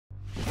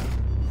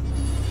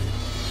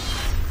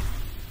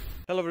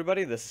Hello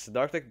everybody, this is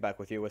Siddharthik back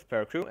with you with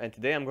Paracrew, and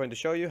today I'm going to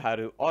show you how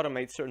to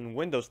automate certain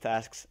Windows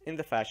tasks in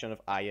the fashion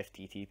of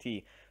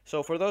IFTTT.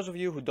 So for those of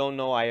you who don't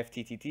know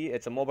IFTTT,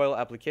 it's a mobile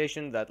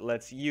application that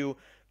lets you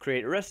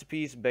create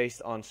recipes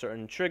based on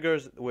certain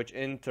triggers, which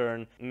in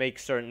turn make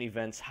certain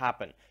events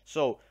happen.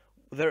 So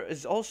there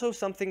is also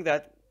something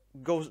that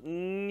goes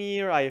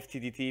near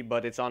IFTTT,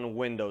 but it's on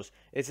Windows.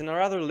 It's in a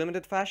rather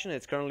limited fashion.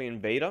 It's currently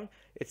in beta.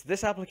 It's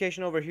this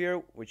application over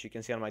here, which you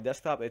can see on my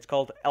desktop. It's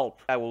called Ellp.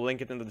 I will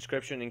link it in the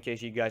description in case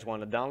you guys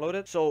want to download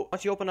it. So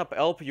once you open up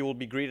Ellp, you will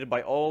be greeted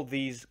by all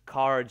these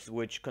cards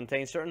which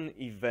contain certain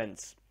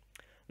events.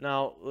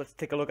 Now let's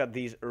take a look at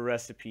these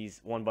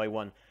recipes one by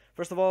one.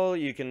 First of all,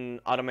 you can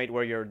automate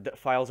where your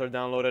files are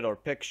downloaded or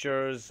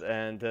pictures,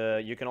 and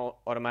you can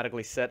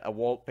automatically set a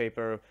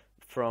wallpaper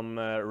from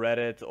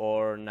Reddit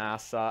or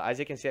NASA. As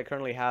you can see, I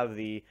currently have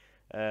the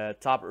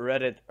top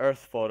Reddit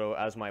Earth photo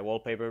as my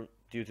wallpaper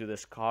due to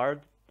this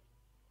card.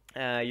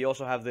 You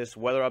also have this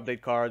weather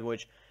update card,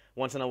 which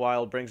once in a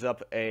while brings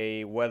up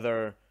a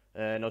weather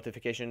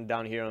notification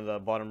down here on the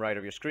bottom right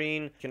of your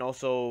screen. You can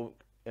also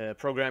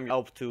program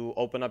Ellp to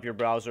open up your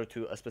browser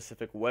to a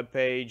specific web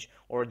page,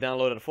 or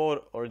download a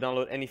photo, or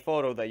download any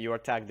photo that you are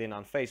tagged in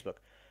on Facebook.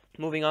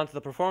 Moving on to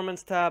the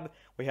performance tab,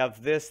 we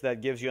have this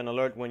that gives you an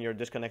alert when you're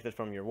disconnected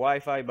from your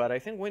Wi-Fi, but I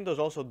think Windows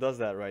also does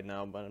that right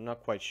now, but I'm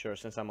not quite sure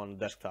since I'm on the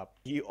desktop.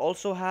 You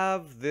also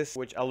have this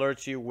which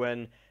alerts you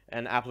when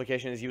an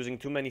application is using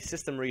too many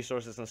system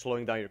resources and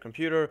slowing down your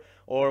computer,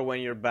 or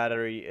when your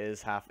battery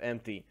is half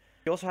empty.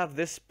 You also have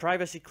this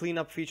privacy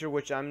cleanup feature,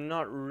 which I'm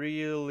not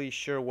really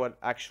sure what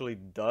actually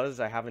does.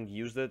 I haven't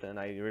used it, and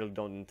I really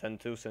don't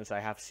intend to, since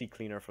I have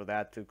CCleaner for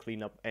that to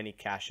clean up any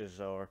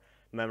caches or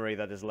memory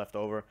that is left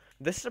over.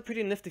 This is a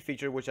pretty nifty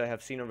feature which I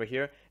have seen over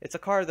here. It's a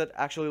card that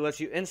actually lets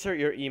you insert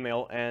your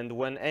email, and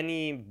when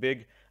any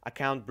big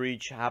account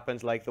breach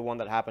happens, like the one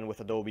that happened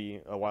with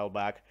Adobe a while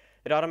back,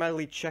 it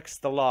automatically checks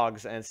the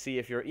logs and see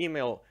if your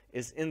email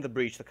is in the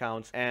breached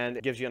accounts, and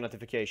it gives you a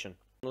notification.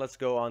 Let's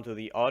go on to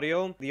the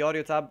audio. The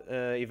audio tab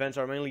events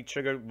are mainly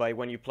triggered by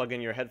when you plug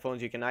in your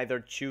headphones. You can either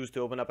choose to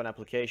open up an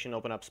application,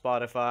 open up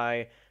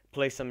Spotify,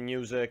 play some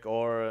music,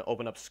 or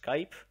open up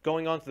Skype.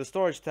 Going on to the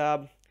storage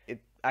tab, it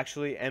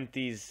actually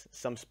empties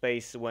some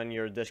space when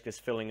your disk is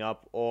filling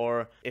up,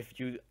 or if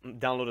you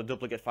download a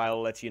duplicate file,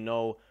 it lets you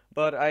know,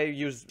 but I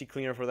use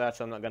CCleaner for that,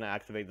 so I'm not going to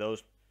activate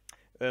those.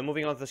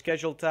 Moving on to the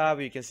schedule tab,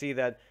 you can see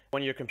that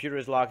when your computer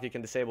is locked, you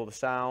can disable the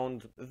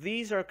sound.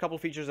 These are a couple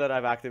features that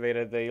I've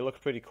activated. They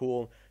look pretty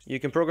cool. You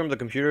can program the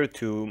computer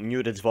to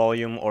mute its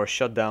volume or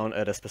shut down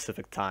at a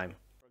specific time.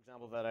 For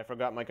example, that I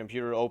forgot my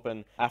computer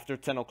open after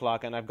 10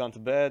 o'clock and I've gone to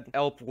bed,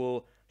 Ellp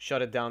will shut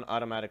it down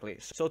automatically.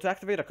 So to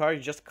activate a card,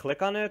 you just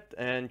click on it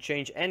and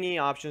change any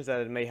options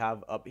that it may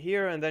have up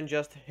here, and then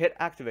just hit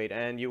activate,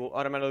 and you will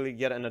automatically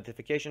get a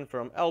notification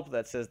from Ellp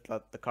that says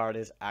that the card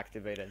is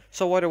activated.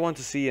 So what I want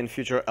to see in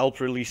future Ellp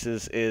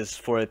releases is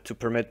for it to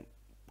permit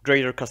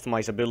greater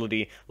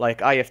customizability like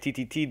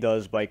IFTTT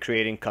does by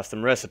creating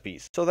custom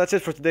recipes. So that's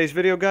it for today's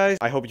video, guys.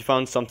 I hope you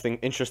found something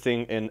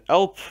interesting in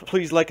Ellp.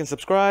 Please like and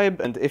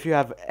subscribe, and if you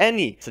have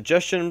any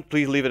suggestion,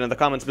 please leave it in the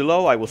comments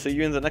below. I will see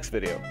you in the next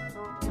video.